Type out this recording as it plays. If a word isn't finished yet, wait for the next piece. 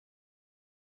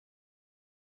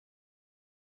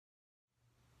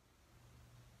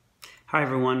Hi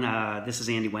everyone, this is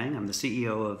Andy Wang. I'm the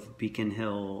CEO of Beacon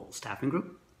Hill Staffing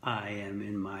Group. I am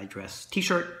in my dress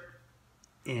t-shirt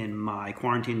in my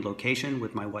quarantined location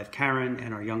with my wife Karen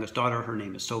and our youngest daughter. Her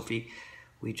name is Sophie.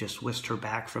 We just whisked her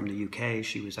back from the UK.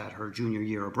 She was at her junior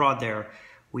year abroad there.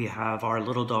 We have our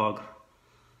little dog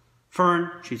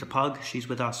Fern. She's a pug. She's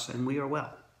with us and we are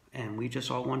well. And we just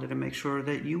all wanted to make sure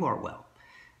that you are well.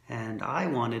 And I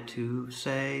wanted to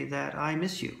say that I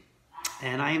miss you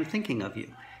and I am thinking of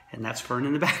you. And that's Fern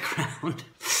in the background.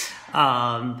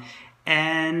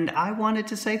 And I wanted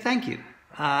to say thank you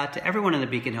to everyone in the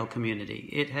Beacon Hill community.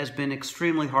 It has been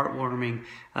extremely heartwarming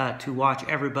to watch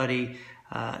everybody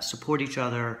support each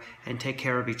other and take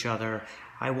care of each other.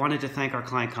 I wanted to thank our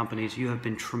client companies. You have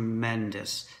been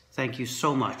tremendous. Thank you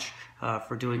so much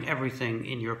for doing everything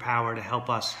in your power to help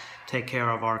us take care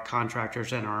of our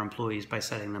contractors and our employees by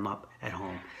setting them up at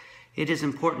home. It is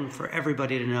important for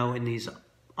everybody to know in these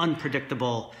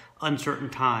unpredictable, uncertain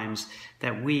times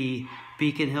that we,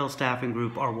 Beacon Hill Staffing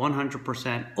Group, are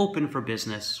 100% open for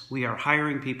business. We are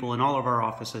hiring people in all of our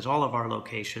offices, all of our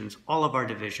locations, all of our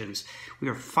divisions. We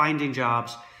are finding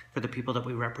jobs for the people that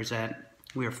we represent.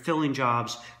 We are filling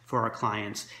jobs for our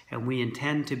clients, and we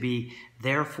intend to be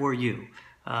there for you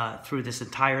through this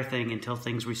entire thing until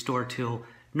things restore to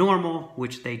normal,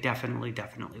 which they definitely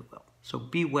will. So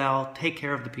be well, take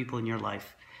care of the people in your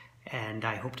life, and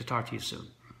I hope to talk to you soon.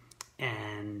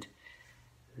 And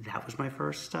that was my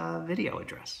first video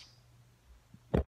address.